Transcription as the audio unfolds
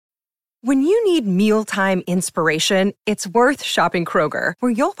When you need mealtime inspiration, it's worth shopping Kroger,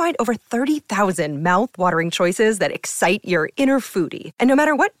 where you'll find over 30,000 mouth-watering choices that excite your inner foodie. And no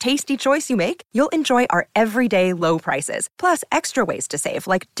matter what tasty choice you make, you'll enjoy our everyday low prices, plus extra ways to save,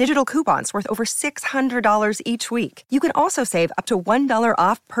 like digital coupons worth over $600 each week. You can also save up to $1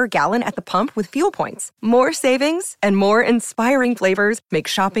 off per gallon at the pump with fuel points. More savings and more inspiring flavors make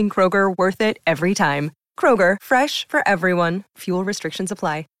shopping Kroger worth it every time. Kroger, fresh for everyone. Fuel restrictions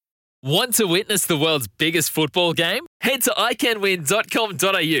apply. Want to witness the world's biggest football game? Head to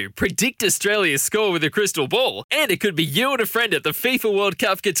iCanWin.com.au, predict Australia's score with a crystal ball, and it could be you and a friend at the FIFA World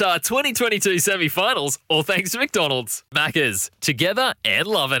Cup Qatar 2022 semi-finals, all thanks to McDonald's. Maccas, together and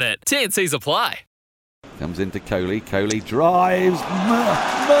loving it. TNCs apply. Comes into Coley. Coley drives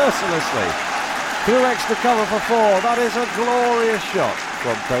mercilessly through extra cover for 4. That is a glorious shot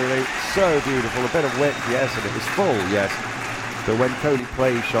from Coley. So beautiful. A bit of width, yes, and it was full, yes. But when Coley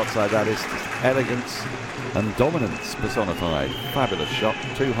plays shots like that, it's elegance and dominance personified. Fabulous shot.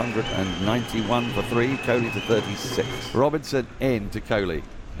 291 for 3. Coley to 36. Robinson in to Coley.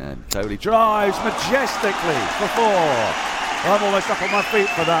 And Coley drives majestically for 4. I'm almost up on my feet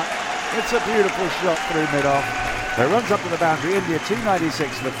for that. It's a beautiful shot through mid-off. It runs up to the boundary. India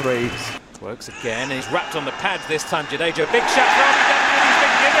 296 for 3. Works again, and he's wrapped on the pads this time. Jadeja, big shot from he's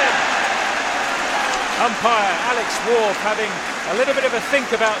been given. Umpire Alex Wharf having a little bit of a think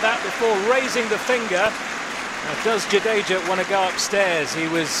about that before raising the finger. Now, does Jadeja want to go upstairs? He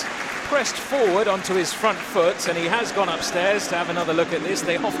was pressed forward onto his front foot, and he has gone upstairs to have another look at this.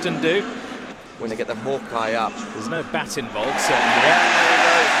 They often do. When they get the Hawkeye up. There's no bat involved, certainly.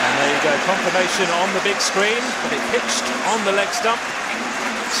 And there you go, confirmation on the big screen, but it pitched on the leg stump.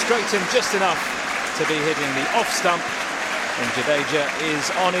 Straight in just enough to be hitting the off stump. And Jadeja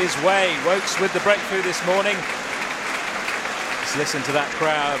is on his way. Wokes with the breakthrough this morning. Just listen to that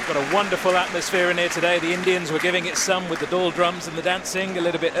crowd. Got a wonderful atmosphere in here today. The Indians were giving it some with the doll drums and the dancing a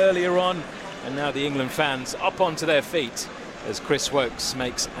little bit earlier on. And now the England fans up onto their feet as Chris Wokes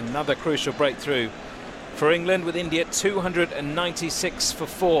makes another crucial breakthrough for England, with India 296 for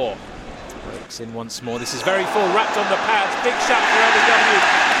 4. Wokes in once more. This is very full, wrapped on the pads. Big shot for LBW.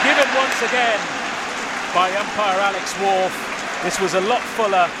 Given once again by umpire Alex Wharf. This was a lot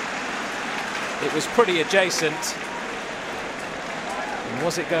fuller. It was pretty adjacent. And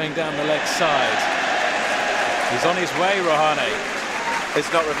was it going down the leg side? He's on his way, Rahane.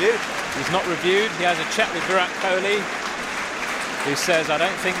 It's not reviewed. He's not reviewed. He has a chat with Virat Kohli, who says, I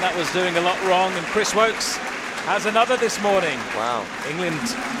don't think that was doing a lot wrong. And Chris Wokes has another this morning. Wow. England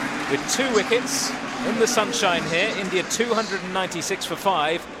with 2 wickets in the sunshine here. India 296 for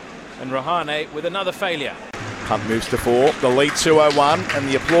 5. And Rahane with another failure. Hunt moves to 4. The lead 201. And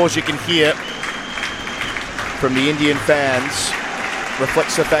the applause you can hear from the Indian fans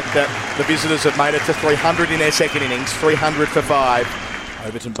reflects the fact that the visitors have made it to 300 in their second innings. 300 for 5.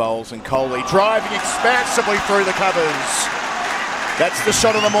 Overton bowls and Kohli driving expansively through the covers. That's the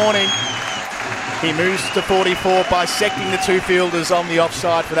shot of the morning. He moves to 44, bisecting the 2 fielders on the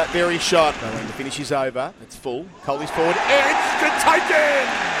offside for that very shot. And when the finish is over, it's full. Kohli's forward, instant taken!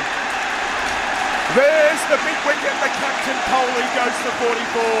 There's the big wicket. The captain Kohli goes to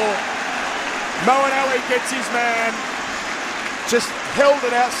 44. Moeen Ali gets his man. Just held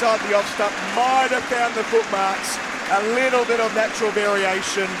it outside the off stump. Might have found the footmarks. A little bit of natural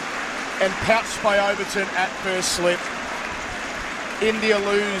variation. And pounced by Overton at first slip. India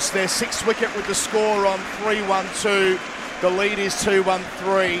lose their 6th wicket with the score on 3-1-2. The lead is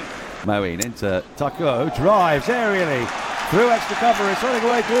 2-1-3. Moeen into Thakur, drives aerially through extra cover. It's running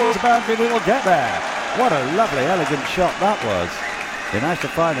away towards the boundary, and it will get there. What a lovely, elegant shot that was. They managed to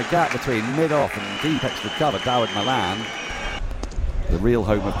find a gap between mid-off and deep extra cover. Dawid Malan, the real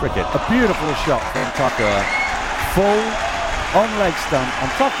home of cricket. A beautiful shot from Thakur. Full on leg stump,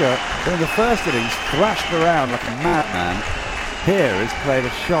 and Thakur in the first innings thrashed around like a madman. Here has played a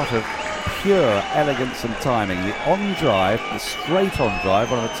shot of pure elegance and timing. The on drive, the straight on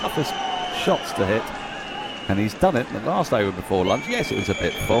drive, one of the toughest shots to hit. And he's done it in the last over before lunch. Yes, it was a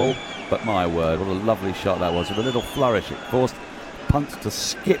bit full, but my word, what a lovely shot that was. With a little flourish, it forced punt to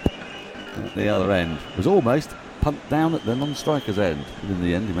skip at the other end. It was almost punt down at the non-striker's end. But in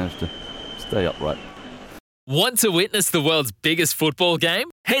the end, he managed to stay upright. Want to witness the world's biggest football game?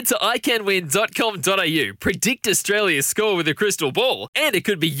 Head to iCanWin.com.au, predict Australia's score with a crystal ball, and it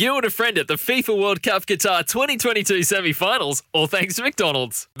could be you and a friend at the FIFA World Cup Qatar 2022 semi-finals, all thanks to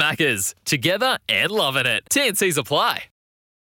McDonald's. Maccas, together and loving it. TNCs apply.